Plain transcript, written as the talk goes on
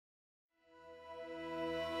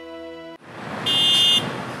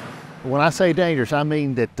When I say dangerous, I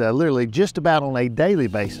mean that literally just about on a daily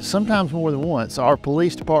basis, sometimes more than once, our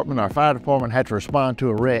police department, our fire department had to respond to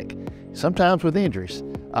a wreck, sometimes with injuries.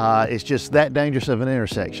 It's just that dangerous of an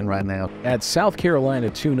intersection right now. At South Carolina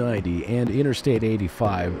 290 and Interstate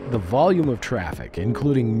 85, the volume of traffic,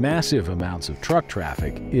 including massive amounts of truck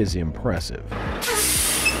traffic, is impressive.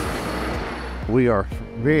 We are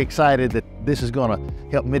very excited that this is going to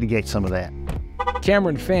help mitigate some of that.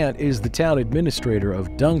 Cameron Fant is the town administrator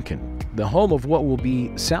of Duncan, the home of what will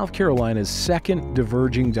be South Carolina's second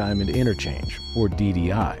diverging diamond interchange, or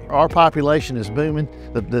DDI. Our population is booming.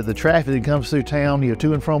 The traffic that comes through town,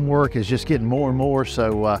 to and from work, is just getting more and more,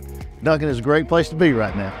 so Duncan is a great place to be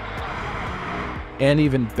right now. And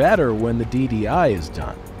even better when the DDI is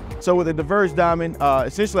done. So with the diverged diamond,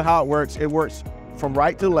 essentially how it works from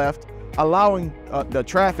right to left, allowing the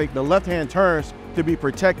traffic, the left-hand turns, to be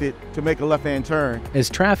protected to make a left-hand turn. As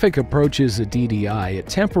traffic approaches a DDI, it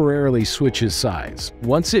temporarily switches sides.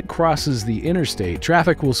 Once it crosses the interstate,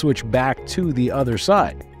 traffic will switch back to the other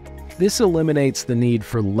side. This eliminates the need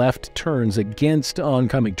for left turns against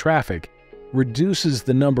oncoming traffic, reduces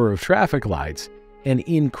the number of traffic lights, and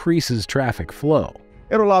increases traffic flow.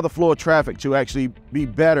 It'll allow the flow of traffic to actually be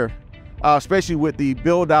better, especially with the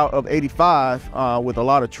build-out of 85 with a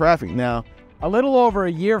lot of traffic now. A little over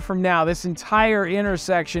a year from now, this entire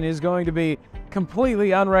intersection is going to be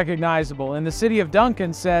completely unrecognizable, and the city of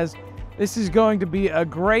Duncan says this is going to be a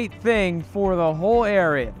great thing for the whole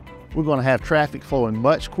area. We're going to have traffic flowing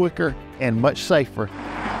much quicker and much safer.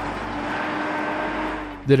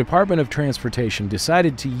 The Department of Transportation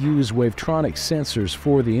decided to use Wavetronix sensors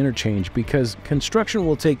for the interchange because construction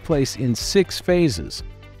will take place in 6 phases,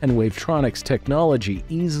 and Wavetronix technology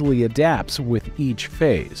easily adapts with each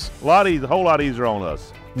phase. A whole lot easier on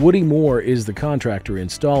us. Woody Moore is the contractor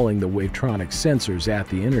installing the Wavetronix sensors at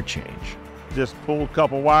the interchange. Just pull a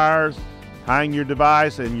couple wires, hang your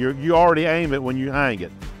device, and you already aim it when you hang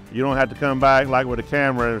it. You don't have to come back like with the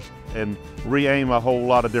cameras and re-aim a whole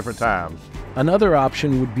lot of different times. Another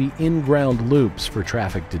option would be in-ground loops for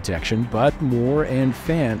traffic detection, but Moore and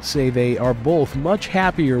Fant say they are both much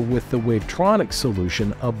happier with the Wavetronix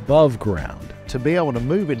solution above ground. To be able to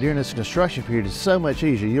move it during this construction period is so much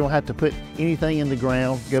easier. You don't have to put anything in the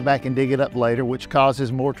ground, go back and dig it up later, which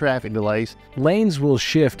causes more traffic delays. Lanes will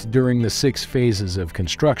shift during the 6 phases of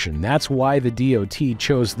construction. That's why the DOT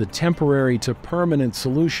chose the temporary to permanent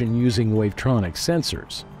solution using Wavetronix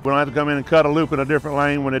sensors. We don't have to come in and cut a loop in a different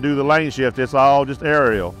lane when they do the lane shift. It's all just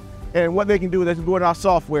aerial. And what they can do is they can go in our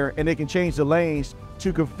software and they can change the lanes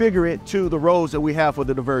to configure it to the roads that we have for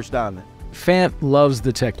the diverged diamond. Fant loves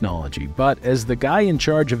the technology, but as the guy in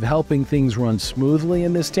charge of helping things run smoothly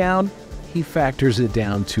in this town, he factors it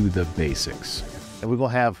down to the basics. And we're going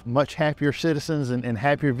to have much happier citizens and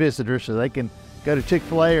happier visitors, so they can go to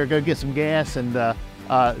Chick-fil-A or go get some gas and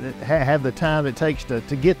have the time it takes to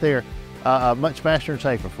get there much faster and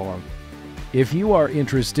safer for them. If you are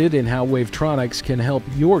interested in how Wavetronix can help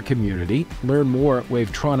your community, learn more at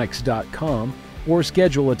wavetronix.com or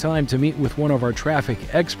schedule a time to meet with one of our traffic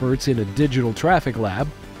experts in a digital traffic lab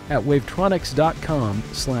at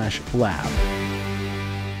wavetronix.com/lab.